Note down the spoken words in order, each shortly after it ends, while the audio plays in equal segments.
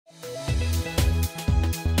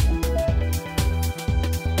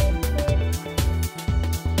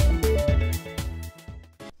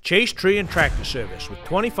Chase Tree and Tractor Service with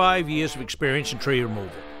 25 years of experience in tree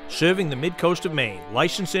removal. Serving the mid-coast of Maine,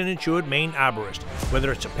 licensed and insured Maine arborist.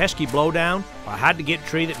 Whether it's a pesky blowdown or a hard-to-get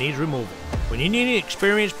tree that needs removal. When you need an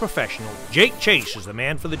experienced professional, Jake Chase is the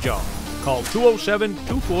man for the job. Call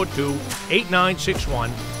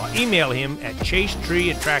 207-242-8961 or email him at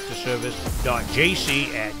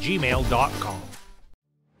chasetreeandtractorservice.jc@gmail.com.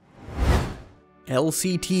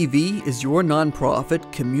 LCTV is your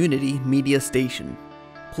nonprofit community media station.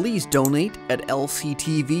 Please donate at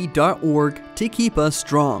lctv.org to keep us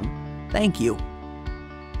strong. Thank you. 1,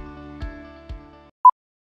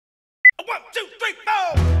 2, 3, 4.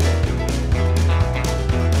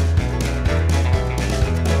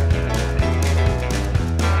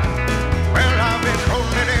 Well, I've been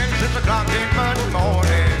rolling in since the clock came Monday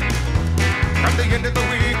morning. From the end of the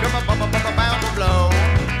week, I'm bound to blow.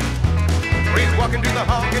 Breeze walking through the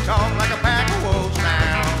honky-tonk like a pack of wolves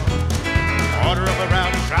now. Order up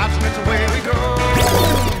around the shops and it's away we go.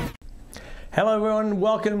 Hello everyone,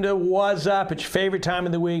 welcome to Wuzzup. It's your favorite time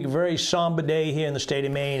of the week. A very somber day here in the state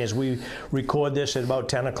of Maine as we record this at about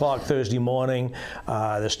 10 o'clock Thursday morning.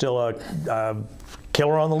 There's still a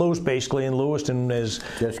killer on the loose, basically, in Lewiston. Just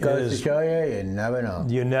goes to show you never know.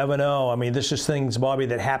 You never know. I mean, this is things, Bobby,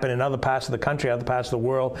 that happen in other parts of the country, other parts of the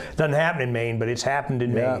world. It doesn't happen in Maine, but it's happened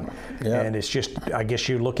in Maine. Yeah. And it's just, I guess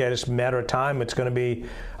you look at it, it's a matter of time. It's going to be,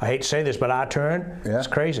 I hate to say this, but our turn. It's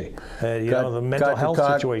crazy. You know, the mental health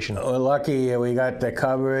situation. We're lucky we got the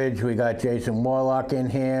coverage. We got Jason Warlock in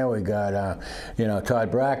here. We got, Todd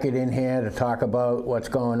Brackett in here to talk about what's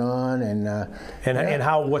going on. And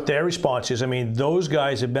how what their response is. I mean, those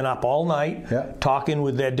guys have been up all night talking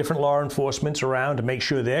with their different law enforcements around to make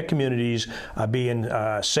sure their communities are being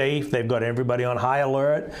safe. They've got everybody on high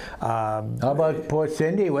alert. How about poor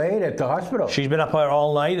Cindy Wade at the hospital? She's been up there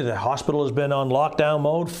all night. The hospital has been on lockdown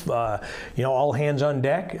mode. All hands on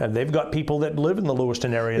deck. They've got people that live in the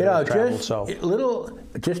Lewiston area that have traveled.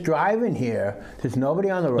 Just driving here, there's nobody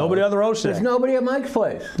on the road. Nobody on the road today. There's nobody at Mike's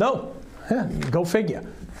place. No. Yeah. Go figure.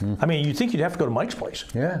 I mean, you'd think you'd have to go to Mike's place.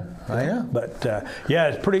 Yeah, I know. But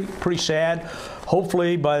it's pretty sad.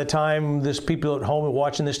 Hopefully, by the time people at home are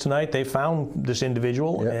watching this tonight, they found this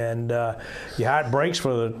individual, and your heart breaks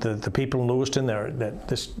for the people in Lewiston that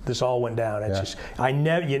this all went down. It's just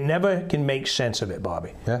you never can make sense of it,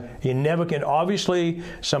 Bobby. Yeah. You never can. Obviously,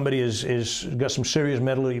 somebody is got some serious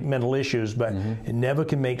mental issues, but you never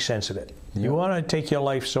can make sense of it. Yeah. You want to take your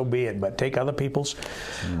life, so be it, but take other people's.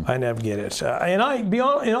 I never get it.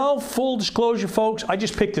 In all full disclosure, folks, I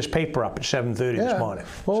just picked this paper up at 7:30 this morning.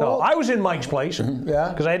 So I was in Mike's place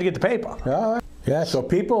because I had to get the paper. Yeah, so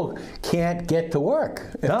people can't get to work.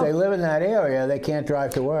 If they live in that area, they can't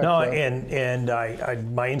drive to work. No, so. and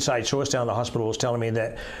my inside source down at the hospital was telling me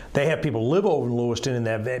that they have people live over in Lewiston and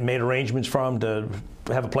they've made arrangements for them to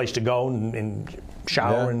have a place to go and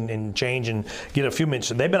shower and change and get a few minutes.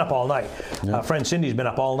 They've been up all night. Friend Cindy's been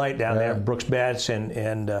up all night down there, Brooks Batts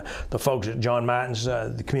and the folks at John Martin's,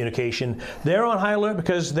 the communication. They're on high alert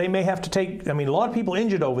because they may have to take, a lot of people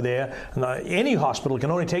injured over there. And any hospital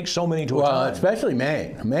can only take so many to a time. Well, especially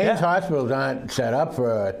Maine. Maine's hospitals aren't set up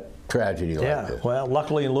for a tragedy like this. Well,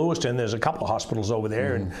 luckily in Lewiston, there's a couple of hospitals over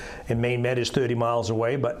there, and Maine Med is 30 miles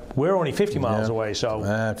away, but we're only 50 miles away, so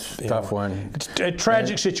that's a tough one. It's a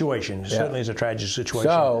tragic situation. It certainly is a tragic situation.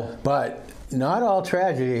 So, but not all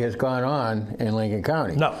tragedy has gone on in Lincoln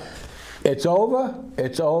County. No. It's over,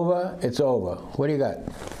 it's over, it's over. What do you got?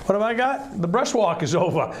 What have I got? The breast walk is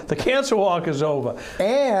over. The cancer walk is over.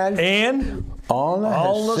 And all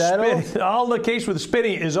the case with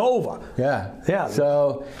spitting is over. Yeah.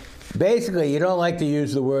 So basically, you don't like to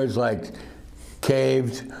use the words like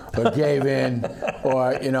caved or gave in or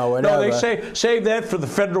whatever. No, they say save that for the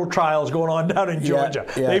federal trials going on down in Georgia.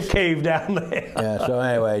 They've caved down there. So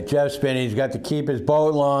anyway, Jeff Spinney's got to keep his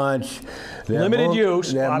boat launch. Limited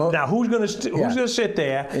use. Now who's going to sit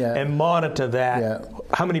there and monitor that?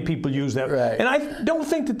 How many people use that? Right. And I don't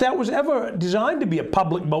think that was ever designed to be a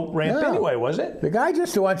public boat ramp anyway, was it? The guy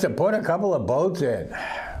just wants to put a couple of boats in.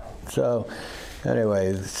 So.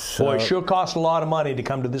 Anyways, boy, it sure costs a lot of money to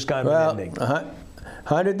come to this kind of ending.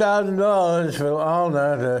 $100,000 for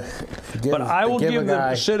Alna to give. But I will give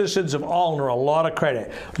the citizens of Alna a lot of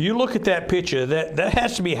credit. You look at that picture; that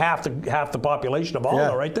has to be half the population of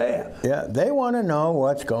Alna right there. Yeah, they want to know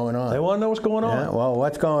what's going on. They want to know what's going on. Well,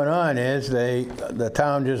 what's going on is the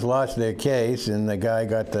town just lost their case, and the guy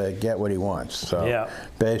got to get what he wants. So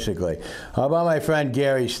basically, how about my friend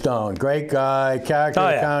Gary Stone? Great guy, character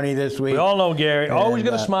of the county this week. We all know Gary. Always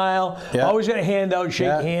going to smile. Always going to hand out,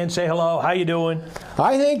 shake hands, say hello. How you doing?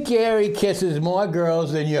 I think Gary kisses more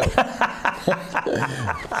girls than you.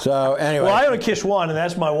 So anyway. Well, I only kissed one, and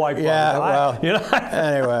that's my wife. Yeah, well, you know.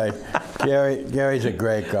 Anyway, Gary's a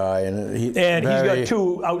great guy, and he's got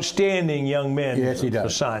two outstanding young men. Yes, he does. For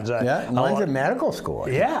sons. One's in medical school.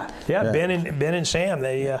 Yeah. Ben and Sam.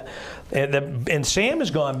 And Sam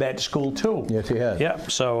has gone back to school too. Yes, he has. Yeah.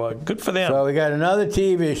 So good for them. So we got another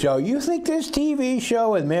TV show. You think this TV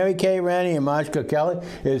show with Mary Kay Rennie and Majka Kelly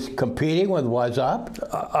is competing with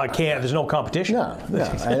Wuzzup? I can't. There's no competition. No.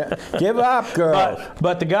 Give up, girls.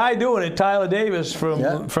 But the guy doing it, Tyler Davis,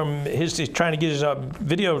 from he's trying to get his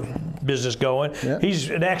video business going. He's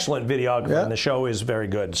an excellent videographer, and the show is very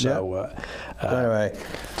good. So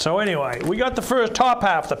anyway, we got the first top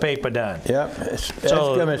half of the paper done.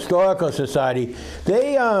 Edgecombe Historical Society.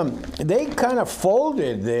 They kind of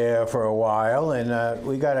folded there for a while, and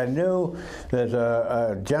we got there's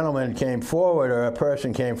a gentleman came forward, or a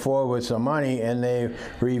person came forward with some money, and they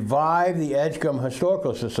revived the Edgecombe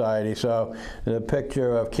Historical Society. So the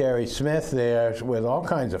picture of Carrie Smith there with all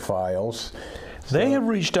kinds of files. They have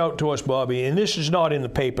reached out to us, Bobby, and this is not in the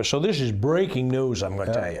paper, so this is breaking news, I'm going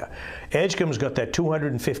to tell you. Edgecombe's got that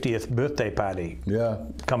 250th birthday party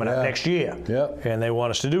coming up next year, and they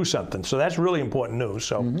want us to do something. So that's really important news.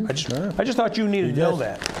 So I just thought you needed to know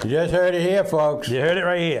that. You just heard it here, folks. You heard it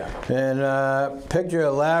right here. And picture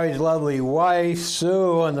of Larry's lovely wife,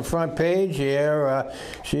 Sue, on the front page here.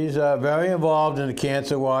 She's very involved in the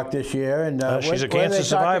cancer walk this year. And she's a cancer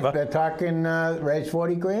survivor. They're talking raise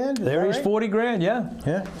 40 grand? They raised 40 grand, Yeah,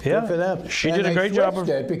 good for them. She did a great job.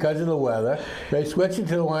 It because of the weather. They switched it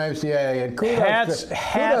to the YMCA, and kudos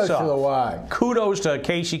to the Y. Kudos to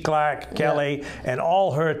Casey Clark, Kelly, and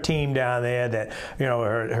all her team down there. That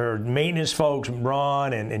her maintenance folks,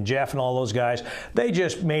 Ron and Jeff, and all those guys. They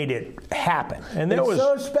just made it happen. And it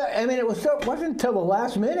wasn't until the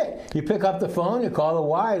last minute. You pick up the phone, you call the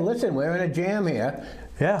Y. Listen, we're in a jam here.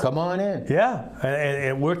 Yeah. Come on in. Yeah, and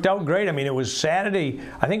it worked out great. I mean, it was Saturday.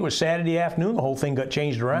 I think it was Saturday afternoon. The whole thing got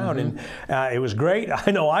changed around, and it was great.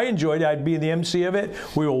 I know I enjoyed it. I'd be the MC of it.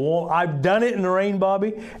 We were warm. I've done it in the rain,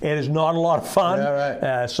 Bobby, and it's not a lot of fun.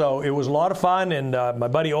 Yeah, right. So it was a lot of fun, and my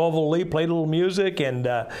buddy Orville Lee played a little music, and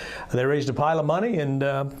they raised a pile of money, and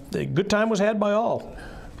a good time was had by all.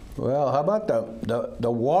 Well, how about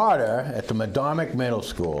the water at the Madomic Middle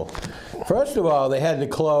School? First of all, they had to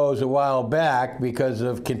close a while back because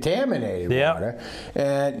of contaminated water.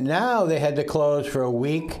 And now they had to close for a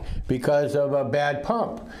week because of a bad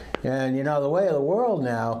pump. And, the way of the world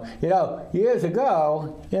now, years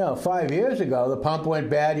ago, 5 years ago, the pump went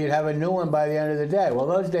bad, you'd have a new one by the end of the day. Well,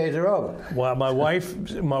 those days are over. Well, my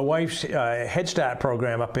wife's Head Start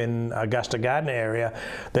program up in Augusta Gardner area,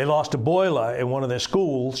 they lost a boiler in one of their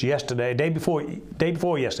schools yesterday, day before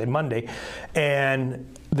yesterday, Monday,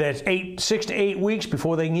 and that's 6 to 8 weeks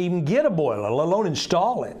before they can even get a boiler, let alone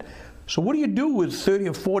install it. So what do you do with 30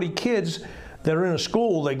 or 40 kids that are in a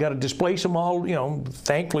school? They got to displace them all.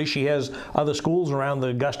 Thankfully she has other schools around the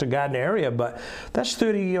Augusta Garden area, but that's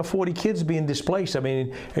 30 or 40 kids being displaced. I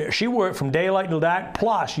mean, she worked from daylight till dark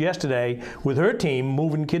plus yesterday with her team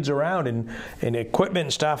moving kids around and equipment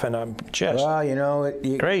and stuff, and I'm just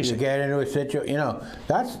crazy. You get into a situation,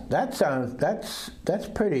 that's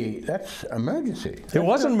emergency. It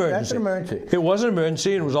was an emergency. That's an emergency. It was an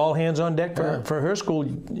emergency, and it was all hands on deck for her school,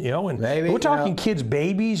 and maybe, we're talking kids,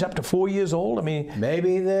 babies up to 4 years old. I mean,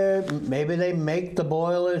 maybe they make the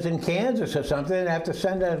boilers in Kansas or something and have to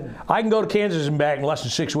send I can go to Kansas and back in less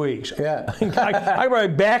than 6 weeks. Yeah. I can probably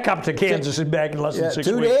back up to Kansas and back in less than 6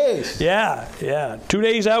 weeks. 2 days. Yeah. 2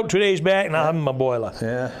 days out, 2 days back, and I'm my boiler.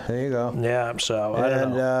 Yeah, there you go. Yeah, so I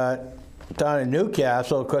don't know. Down in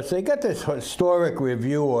Newcastle, of course, they got this historic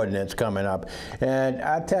review ordinance coming up. And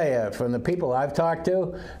I'll tell you, from the people I've talked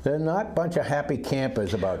to, they're not a bunch of happy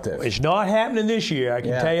campers about this. It's not happening this year, I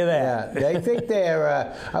can tell you that. Yeah, they think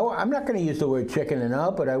they're, I'm not going to use the word chickening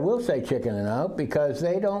out, but I will say chickening out because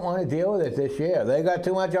they don't want to deal with it this year. They got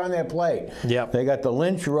too much on their plate. Yep. They got the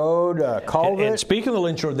Lynch Road culvert. And speaking of the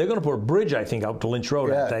Lynch Road, they're going to put a bridge, I think, out to Lynch Road.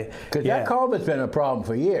 Because that culvert's been a problem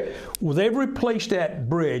for years. Well, they've replaced that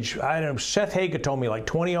bridge. I don't know, Seth Hager told me like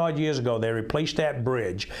 20 odd years ago they replaced that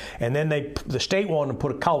bridge, and then the state wanted to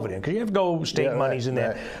put a culvert in because you have to go state monies in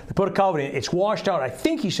there. They put a culvert in. It's washed out. I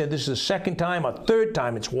think he said this is the second time or third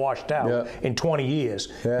time it's washed out in 20 years.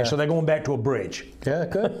 And so they're going back to a bridge. Yeah,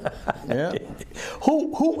 good. Yeah.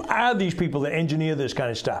 Who are these people that engineer this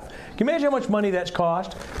kind of stuff? Can you imagine how much money that's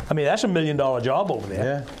cost? I mean, that's $1 million job over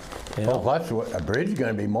there. Yeah. Well, plus a bridge is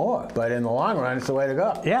going to be more, but in the long run, it's the way to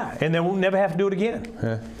go. Yeah, and then we'll never have to do it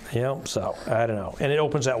again. Yeah, so I don't know. And it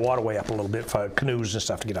opens that waterway up a little bit for canoes and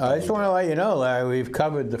stuff to get up. I just want to let you know, Larry, we've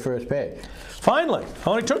covered the first page. Finally.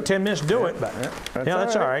 Only took 10 minutes to do it, but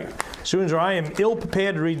that's all right. As soon as I am ill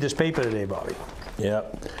prepared to read this paper today, Bobby.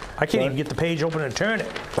 Yep. I can't even get the page open and turn it.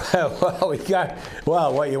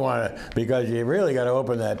 Well, what you want to, because you really got to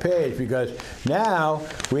open that page, because now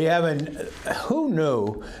we haven't, who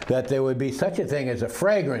knew that there would be such a thing as a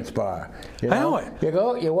fragrance bar? You know? I know it. You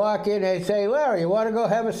go, you walk in, they say, Larry, you want to go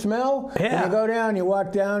have a smell? Yeah. And you go down, you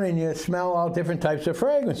walk down, and you smell all different types of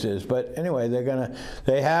fragrances. But anyway,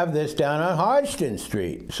 they have this down on Hodgson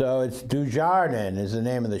Street. So it's Dujardin is the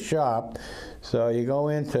name of the shop. So you go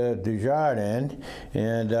into Dujardin,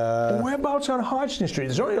 and whereabouts on Hodgson Street?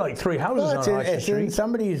 There's only like 3 houses on Hodgson Street.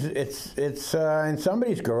 It's in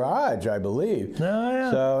somebody's garage, I believe. Oh,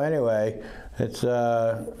 yeah. So anyway, it's 2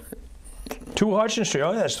 Hodgson Street.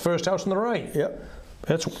 Oh, that's the first house on the right. Yep.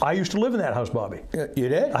 I used to live in that house, Bobby. You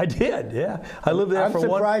did? I did. Yeah. I lived there I'm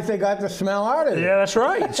surprised they got the smell out of it. Yeah, that's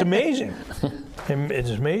right. It's amazing.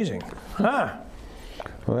 It's amazing. Huh.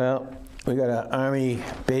 Well. We got an Army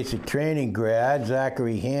Basic Training grad,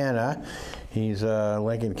 Zachary Hanna. He's a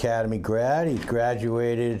Lincoln Academy grad. He's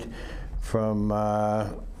graduated from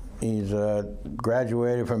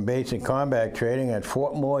basic combat training at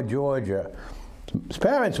Fort Moore, Georgia. His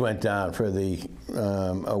parents went down for the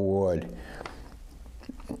award.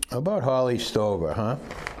 How about Holly Stover, huh?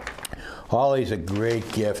 Holly's a great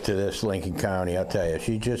gift to this Lincoln County, I'll tell you.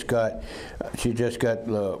 She's got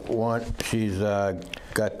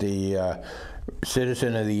the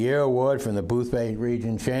Citizen of the Year award from the Booth Bay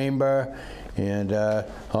Region Chamber, and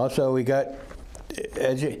also we got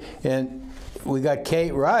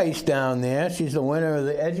Kate Rice down there. She's the winner of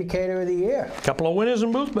the Educator of the Year. Couple of winners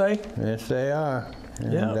in Booth Bay. Yes, they are.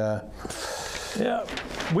 And, yeah.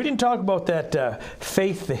 We didn't talk about that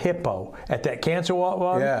Faith the hippo at that cancer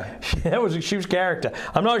walk. Yeah. She was character.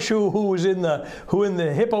 I'm not sure who was in the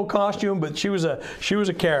hippo costume, but she was a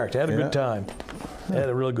character. Had a good time. Had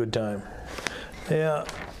a real good time. Yeah.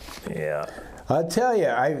 Yeah. I'll tell you,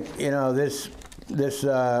 this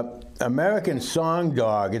American Song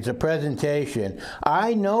Dog, it's a presentation.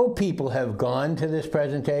 I know people have gone to this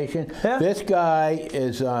presentation. Yeah. This guy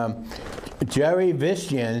is Jerry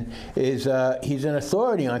Vistian. He's an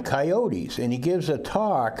authority on coyotes, and he gives a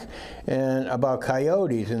talk about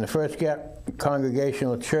coyotes in the First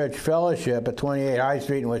Congregational Church Fellowship at 28 High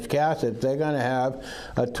Street in Wiscasset. They're going to have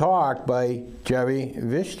a talk by Jerry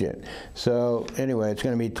Vistian. So anyway, it's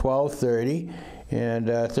going to be 12:30 and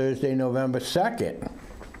Thursday, November 2nd.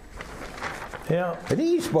 Yeah. I think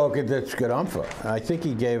he spoke at the Scudumpha. I think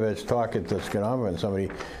he gave his talk at the Scudumpha and somebody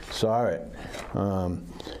saw it.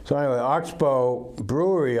 So anyway, Oxbow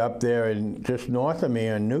Brewery up there just north of me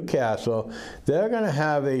in Newcastle, they're going to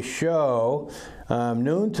have a show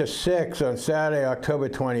noon to 6 on Saturday, October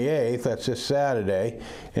 28th. That's this Saturday.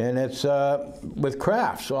 And it's with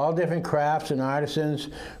crafts, all different crafts and artisans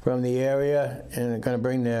from the area. And they're going to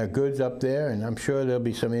bring their goods up there. And I'm sure there'll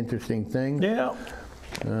be some interesting things. Yeah.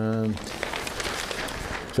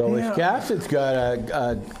 So Wiscasset's got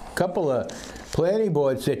a couple of planning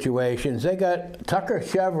board situations. They got Tucker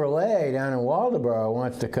Chevrolet down in Waldoboro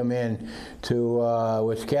wants to come in to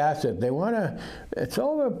Wiscasset. They want to, it's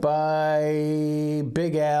over by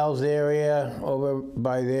Big Al's area, over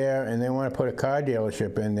by there, and they want to put a car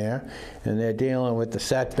dealership in there. And they're dealing with the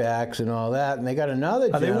setbacks and all that. And they got another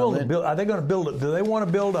gentleman. Are they going to build it? Do they want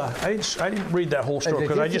to build a? I didn't read that whole story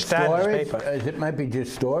because I just started this paper. It might be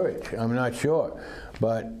just storage. I'm not sure,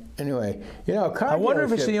 but. Anyway, I wonder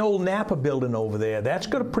if it's the old Napa building over there. That's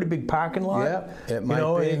got a pretty big parking lot. Yeah, it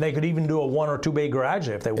might be. And they could even do a 1 or 2 bay garage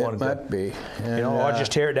there if they wanted to. It might be. And, or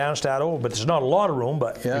just tear it down, start over. But there's not a lot of room,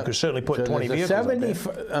 but you could certainly put 20 vehicles up there.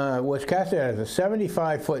 Wiscasset has a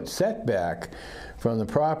 75-foot setback from the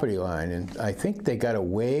property line, and I think they got to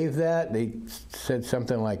waive that. They said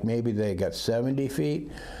something like maybe they got 70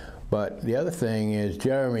 feet. But the other thing is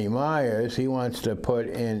Jeremy Myers, he wants to put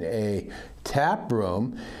in a tap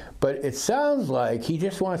room, but it sounds like he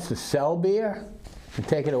just wants to sell beer and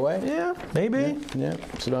take it away. Yeah, maybe. Yeah,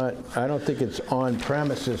 it's not. I don't think it's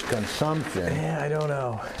on-premises consumption. Yeah, I don't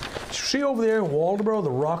know. See over there in Waldoboro,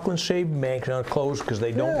 the Rockland Savings Bank's not closed because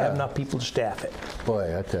they don't have enough people to staff it.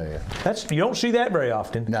 Boy, I tell you. You don't see that very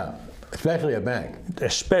often. No. Especially a bank.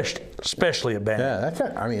 Especially a bank. Yeah,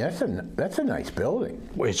 that's a nice building.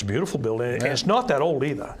 Well, it's a beautiful building, and Yeah. it's not that old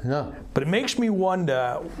either. No. But it makes me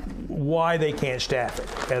wonder why they can't staff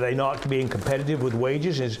it. Are they not being competitive with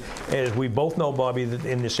wages? As we both know, Bobby, that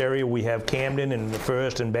in this area we have Camden and the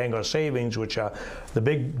First and Bangor Savings, which are the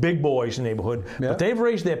big boys in the neighborhood. Yeah. But they've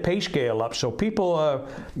raised their pay scale up, so people are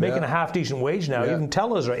making a half-decent wage now. Yeah. Even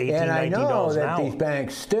tellers are $18, $19 and I know an that hour. these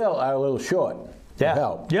banks still are a little short. Yeah.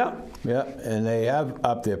 Help. Yeah. Yeah, and they have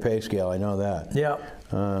upped their pay scale. I know that. Yeah.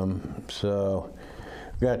 So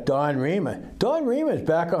we got Don Rima. Don Rima's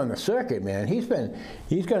back on the circuit, man. He's going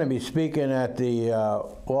to be speaking at the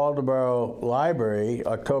Waldoboro Library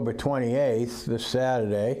October 28th, this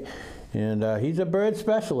Saturday, and he's a bird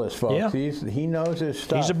specialist, folks. Yeah. He knows his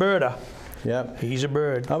stuff. He's a birder. Yep. He's a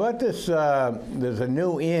bird. How about this? There's a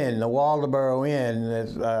new inn, the Waldoboro Inn,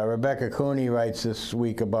 that Rebecca Cooney writes this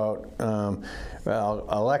week about.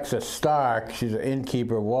 Alexa Stark, she's an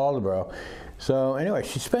innkeeper of Waldoboro. So anyway,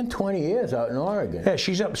 she spent 20 years out in Oregon. Yeah,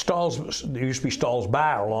 she's up Stall's. There used to be Stall's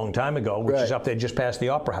Bar a long time ago, which is up there just past the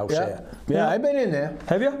Opera House there. Yeah, I've been in there.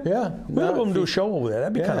 Have you? Yeah. We'll go and do a show over there.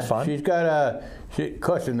 That'd be kind of fun. She's got of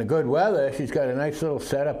course, in the good weather, she's got a nice little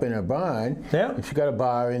setup in her barn. Yeah. She's got a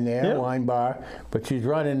bar in there, wine bar. But she's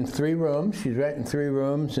running 3 rooms. She's renting 3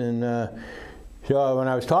 rooms, and so when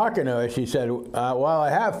I was talking to her, she said, well, I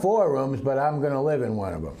have 4 rooms, but I'm going to live in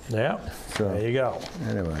one of them. Yeah, so there you go.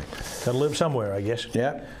 Anyway. Got to live somewhere, I guess.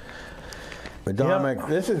 Yeah. Madomic,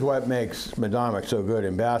 this is what makes Madomic so good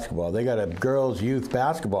in basketball. They got a girls' youth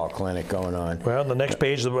basketball clinic going on. Well, the next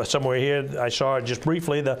page, somewhere here, I saw it just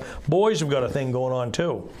briefly, the boys have got a thing going on,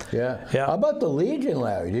 too. Yeah. Yeah. How about the Legion,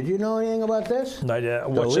 Larry? Did you know anything about this?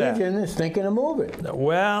 What's the Legion is thinking of moving.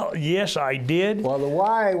 Well, yes, I did. Well, the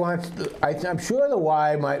Y wants I'm sure the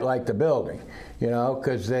Y might like the building,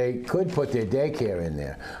 because they could put their daycare in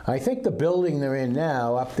there. I think the building they're in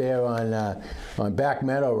now, up there on Back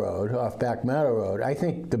Meadow Road, off Back Meadow Road, I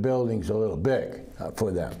think the building's a little big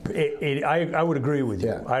for them. I would agree with you.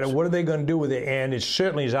 Yeah. What are they going to do with it? And it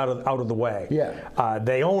certainly is out of the way. Yeah.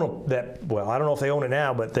 They own that. Well, I don't know if they own it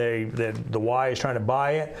now, but the Y is trying to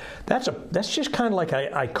buy it. That's just kind of like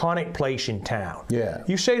an iconic place in town. Yeah.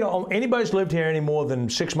 You say to anybody who's lived here any more than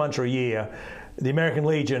 6 months or a year, the American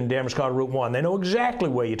Legion, Damascus Route 1, they know exactly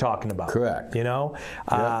where you're talking about. Correct.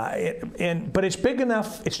 But it's big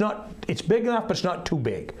enough. It's big enough, but it's not too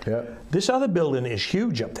big. Yep. This other building is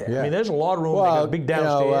huge up there. Yeah. I mean, there's a lot of room. Well, they got a big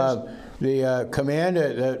downstairs. The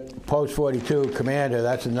commander, the Post 42 commander,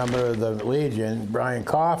 that's the number of the Legion, Brian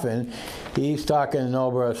Coffin, he's talking to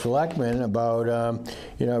Nobleboro Selectmen about,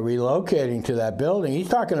 relocating to that building. He's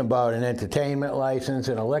talking about an entertainment license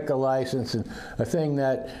and a liquor license and a thing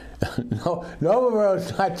that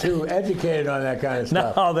Nobleboro's not too educated on that kind of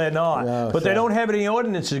stuff. No, they're not. No, but they don't have any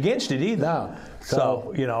ordinances against it either. No.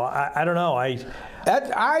 So I don't know.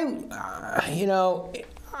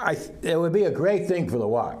 It would be a great thing for the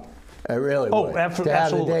Y. It really would. Absolutely. To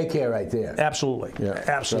have the daycare right there. Absolutely. Yeah.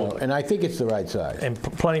 Absolutely. So, and I think it's the right size. And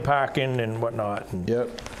plenty parking and whatnot. And, Yep.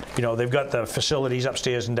 They've got the facilities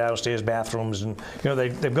upstairs and downstairs, bathrooms, and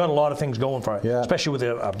they've got a lot of things going for it. Yeah. Especially with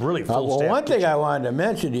a really full staff. One thing I wanted to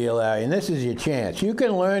mention to you, Larry, and this is your chance. You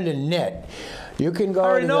can learn to knit. You can go. I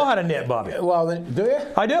already know how to knit, Bobby. Well, then, do you?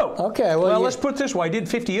 I do. Okay. Well, let's put it this way. I did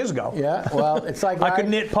 50 years ago. Yeah. Well, it's like I could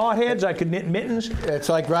knit pot heads. I could knit mittens. It's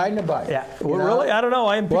like riding a bike. Yeah. Well, really? I don't know.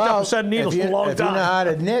 I haven't picked up a set of needles for a long time. If you know how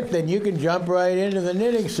to knit, then you can jump right into the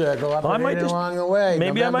knitting circle along the way.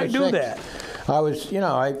 Maybe I might do that.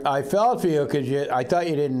 I felt for you because I thought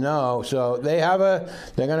you didn't know. So they're going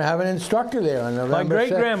to have an instructor there on November 6th. My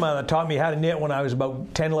great-grandmother taught me how to knit when I was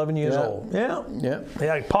about 10, 11 years old. Yeah.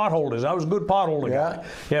 Yeah, pot holders. I was a good pot holder guy.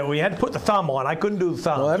 Yeah, we had to put the thumb on. I couldn't do the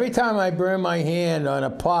thumb. Well, every time I burn my hand on a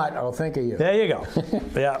pot, I'll think of you. There you go.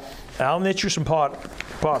 Yeah. I'll knit you some pot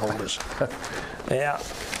holders. Yeah.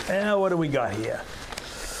 Now, what do we got here?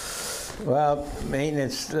 Well,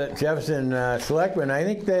 maintenance, Jefferson Selectmen, I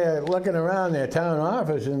think they're looking around their town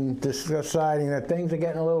office and deciding that things are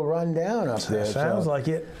getting a little run down up there. Sounds like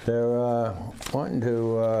it. They're wanting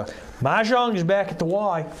to... Mahjong is back at the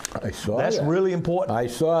Y. I saw that. That's really important. I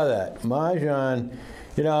saw that. Mahjong,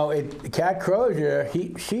 Kat Crozier,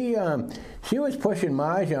 she was pushing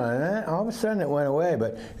Mahjong, and then all of a sudden it went away,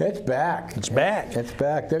 but it's back. It's back. It's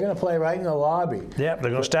back. They're going to play right in the lobby. Yep,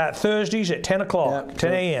 they're going to start Thursdays at 10 o'clock,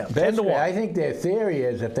 10 a.m., 10 to 1. I think their theory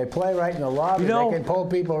is if they play right in the lobby, they can pull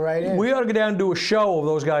people right in. We ought to go down and do a show of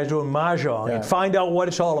those guys doing Mahjong and find out what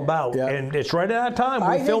it's all about. Yeah. And it's right at our time.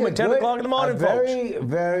 We film at 10 o'clock in the morning, folks. A very,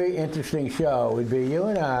 very interesting show would be you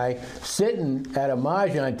and I sitting at a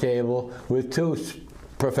Mahjong table with 2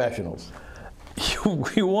 professionals.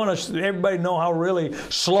 You want everybody to know how really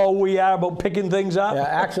slow we are about picking things up? Yeah,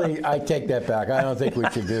 actually, I take that back. I don't think we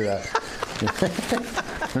should do that.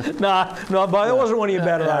 No, but that wasn't one of your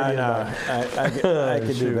better ideas. I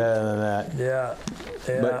could do better than that. Yeah.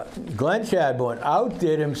 But Glenn Chadbourne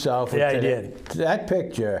outdid himself. Yeah, he did. That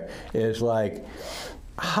picture is like,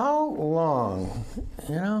 how long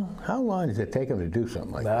does it take him to do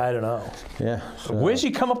something like that? I don't know. Yeah. So. Where's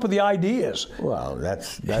he come up with the ideas? Well,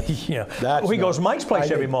 that's he goes to Mike's place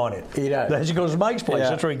every morning. He does. He goes to Mike's place. Yeah.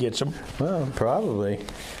 That's where he gets them. Well, probably.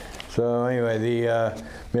 So anyway, the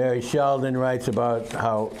Mary Sheldon writes about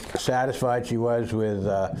how satisfied she was with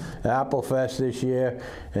Applefest this year,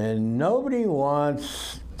 and nobody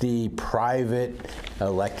wants the private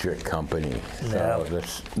electric company. So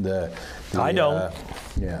I don't.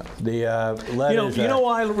 The letters. You know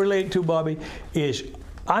why I relate to, Bobby, is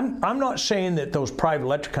I'm not saying that those private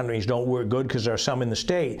electric companies don't work good, because there are some in the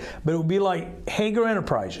state, but it would be like Hager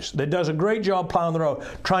Enterprises that does a great job plowing the road,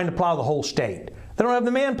 trying to plow the whole state. They don't have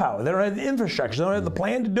the manpower. They don't have the infrastructure. They don't have the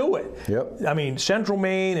plan to do it. Yep. I mean, Central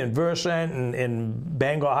Maine and Versant and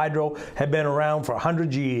Bangor Hydro have been around for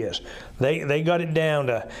hundreds of years. They got it down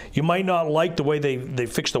to, you might not like the way they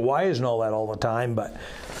fix the wires and all that all the time, but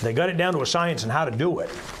they got it down to a science and how to do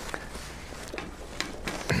it.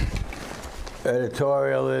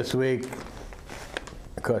 Editorial this week,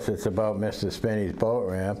 of course, it's about Mr. Spinney's boat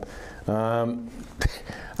ramp.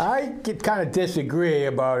 I kind of disagree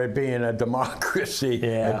about it being a democracy,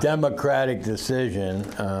 a democratic decision.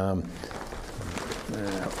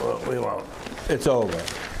 We won't. It's over.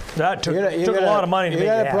 That took a lot of money to make it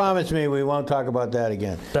happen. You got to promise me we won't talk about that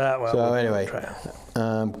again. So anyway,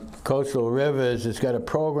 Coastal Rivers has got a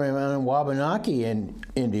program on Wabanaki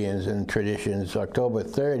Indians and traditions, October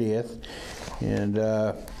 30th, and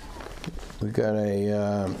we got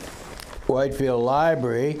a Whitefield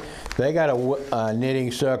Library. They got a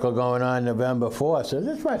knitting circle going on November 4th. So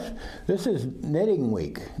this is knitting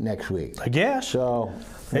week next week. I guess. So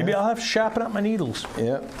maybe I'll have to sharpen up my needles.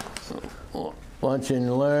 Yep. Lunch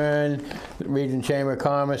and Learn. The Region Chamber of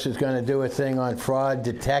Commerce is going to do a thing on fraud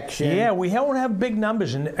detection. Yeah, we don't have big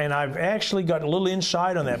numbers, and I've actually got a little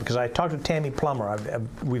insight on that because I talked to Tammy Plummer.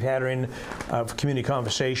 We've had her in for community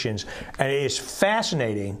conversations, and it's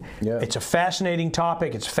fascinating. Yeah. It's a fascinating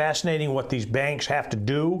topic. It's fascinating what these banks have to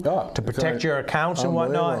do to protect your accounts and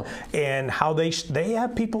whatnot, and how they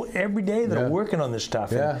have people every day that are working on this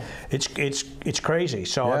stuff. Yeah. And it's crazy.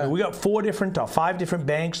 So I mean, we got 5 different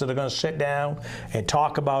banks that are going to sit down and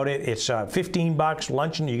talk about it. It's $15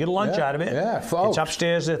 luncheon. You get a lunch out of it. Yeah, folks. It's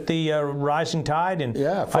upstairs at the Rising Tide, and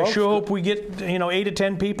I sure hope we get 8 or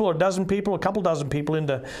 10 people, or a dozen people, a couple dozen people in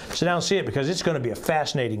to sit down and see it, because it's going to be a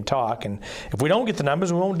fascinating talk. And if we don't get the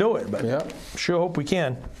numbers, we won't do it. But sure hope we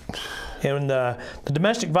can. And the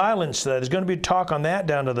domestic violence, there's going to be a talk on that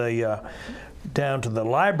down to the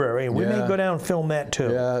library, and we may go down and film that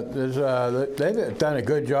too. Yeah, they've done a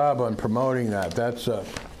good job on promoting that. That's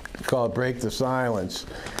it's called Break the Silence.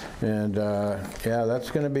 And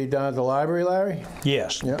that's going to be down at the library, Larry?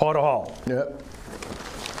 Yes, Potter Hall. Yep.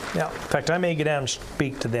 Yeah, in fact, I may get down and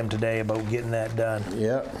speak to them today about getting that done.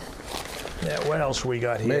 Yep. Yeah, what else we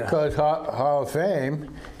got here? Midcoast Hall of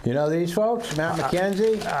Fame. You know these folks? Matt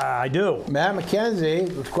McKenzie? I do. Matt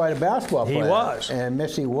McKenzie was quite a basketball player. He was. And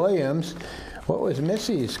Missy Williams. What was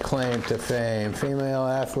Missy's claim to fame? Female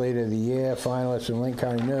Athlete of the Year, finalist in Link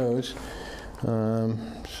County News.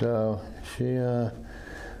 So she,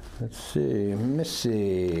 let's see,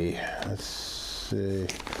 Missy, let's see.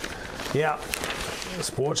 Yeah,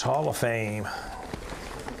 Sports Hall of Fame.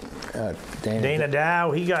 Dana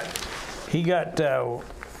Dow, he got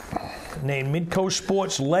named Midcoast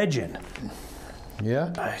Sports Legend.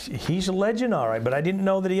 Yeah. He's a legend, all right, but I didn't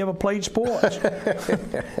know that he ever played sports.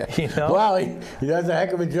 Well, he does a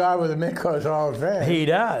heck of a job with the Midcoast Hall of Fame. He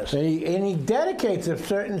does. And he dedicates a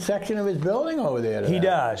certain section of his building over there to He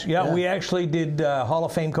does. Yeah, we actually did Hall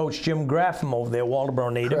of Fame coach Jim Graffam over there,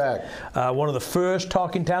 Waldoboro native. Correct. One of the first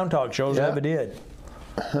Talking Town Talk shows I ever did.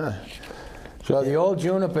 So the old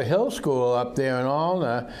Juniper Hill School up there in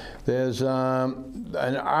Alna, there's an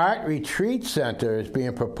art retreat center is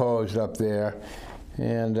being proposed up there.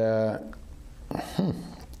 And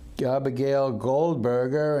Abigail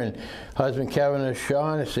Goldberger and husband Kevin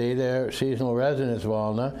O'Shaughnessy, they're seasonal residents of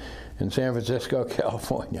Alna in San Francisco,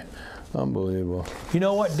 California. Unbelievable. You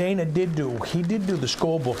know what Dana did do? He did do the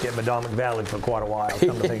scorebook at Madomic Valley for quite a while.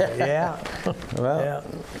 Come to think of it. Yeah. Well,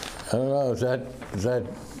 I don't know. Is that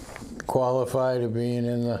qualify to being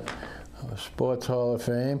in the Sports Hall of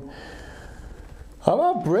Fame? How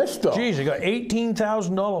about Bristol? Geez, they got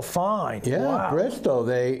 $18,000 fine. Yeah, wow. Bristol.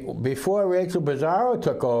 Before Rachel Bizzarro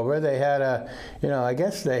took over, they had I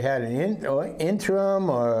guess they had an interim,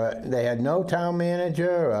 or they had no town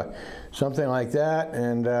manager, or something like that.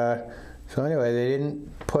 And so anyway, they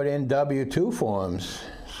didn't put in W-2 forms.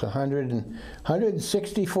 So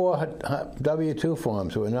 164 W-2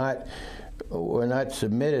 forms were not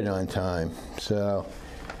submitted on time. So.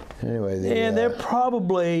 Anyway, they're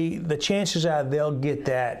probably, the chances are they'll get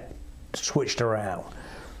that switched around.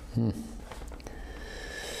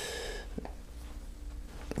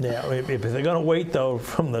 Yeah, if they're going to wait though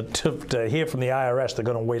to hear from the IRS, they're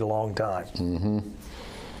going to wait a long time.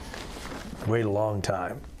 Wait a long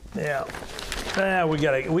time. Yeah.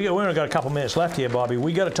 We only got a couple minutes left here, Bobby.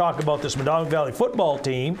 We got to talk about this Medina Valley football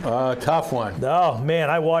team. Tough one. Oh man,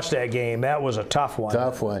 I watched that game. That was a tough one.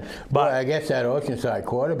 Tough one. But I guess that Oceanside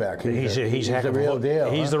quarterback. He's the real deal.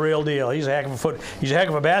 He's the real deal. He's a heck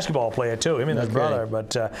of a basketball player too. Him and his brother.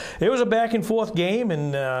 But it was a back and forth game,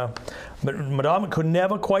 and but Medina could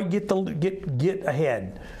never quite get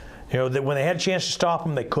ahead. You know, when they had a chance to stop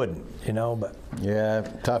them, they couldn't. You know, but yeah,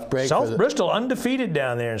 tough break. South Bristol undefeated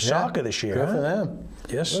down there in soccer this year. Good for them.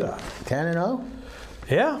 Yes, sir. 10-0.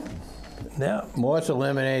 Yeah. Yeah. Morse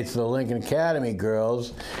eliminates the Lincoln Academy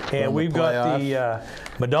girls. And we've got the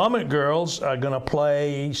Medina girls are going to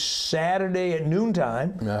play Saturday at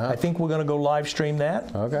noontime. I think we're going to go live stream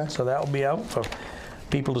that. Okay. So that will be out for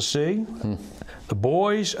people to see. The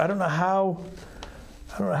boys, I don't know how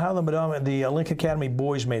the Lincoln Academy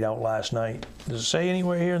boys made out last night. Does it say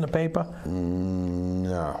anywhere here in the paper?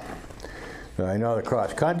 No. I know the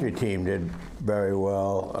cross-country team did very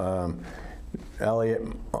well. Elliot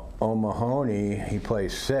O'Mahony, he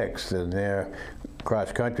plays sixth, and their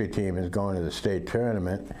cross-country team is going to the state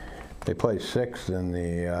tournament. They play sixth in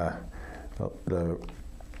the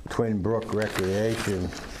Twin Brook Recreation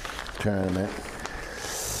Tournament.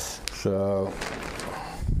 So,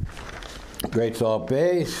 Great Salt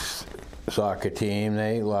Base soccer team,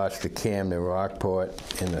 they lost to Camden Rockport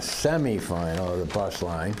in the semifinal of the bus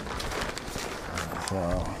line.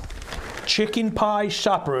 So. Chicken pie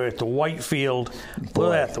supper at the Whitefield.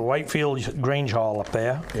 Look at that, the Whitefield Grange Hall up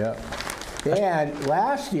there. Yeah. Yeah,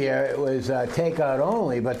 last year it was takeout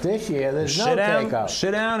only, but this year there's no takeout.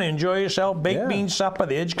 Sit down and enjoy yourself. Baked bean supper,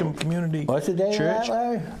 the Edgecombe Community Church. What's the day of that,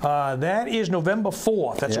 Larry? That is November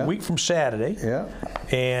 4th. That's a week from Saturday. Yeah.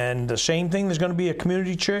 And the same thing, there's going to be a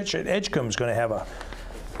community church at Edgecombe's going to have a.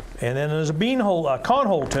 And then there's a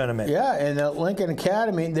cornhole tournament. Yeah, and the Lincoln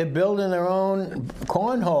Academy, they're building their own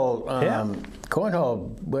cornhole.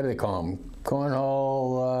 Cornhole, what do they call them?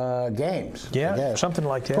 Cornhole games. Yeah, something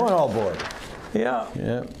like that. Cornhole board. Yeah.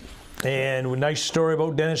 Yeah. And a nice story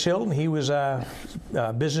about Dennis Hilton. He was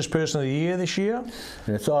Business Person of the Year this year.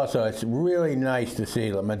 And it's really nice to see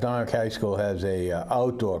that Medina High School has a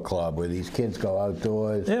outdoor club where these kids go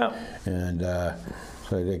outdoors. Yeah. And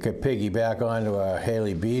so they could piggyback onto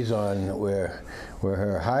Haley Beeson where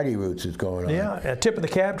her Hardy Roots is going on. Yeah, a tip of the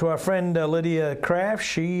cap to our friend Lydia Kraft.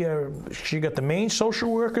 She got the Maine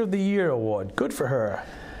Social Worker of the Year award. Good for her.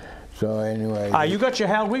 So anyway. You got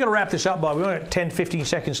your we got to wrap this up, Bob. We only got 10, 15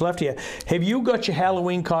 seconds left here. Have you got your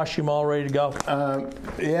Halloween costume all ready to go?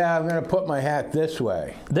 Yeah, I'm going to put my hat this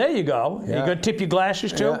way. There you go. Yeah. You going to tip your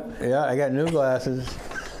glasses too? Yeah, I got new glasses.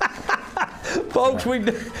 Folks, you've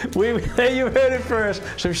heard it first.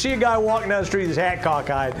 So if you see a guy walking down the street with his hat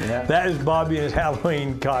cockeyed, that is Bobby in his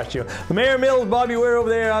Halloween costume. The Mayor Mills, Bobby Whear over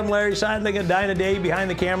there. I'm Larry Sidelinger, Dinah Day behind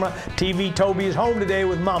the camera. TV Toby is home today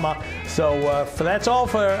with Mama. So that's all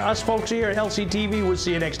for us folks here at LCTV. We'll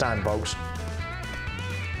see you next time, folks.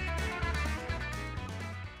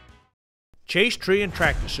 Chase Tree and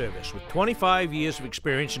Tractor Service with 25 years of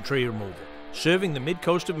experience in tree removal. Serving the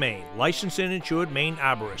mid-coast of Maine, licensed and insured Maine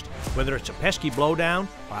arborist. Whether it's a pesky blowdown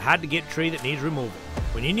or a hard-to-get tree that needs removal.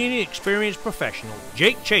 When you need an experienced professional,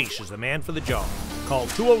 Jake Chase is the man for the job. Call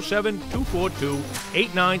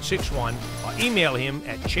 207-242-8961 or email him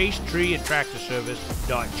at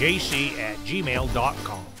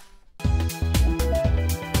chasetreeandtractorservice.jc@gmail.com.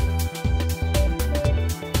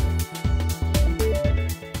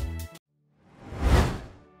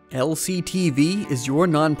 LCTV is your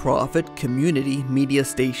nonprofit community media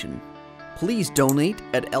station. Please donate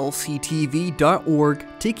at lctv.org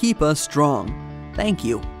to keep us strong. Thank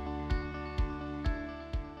you.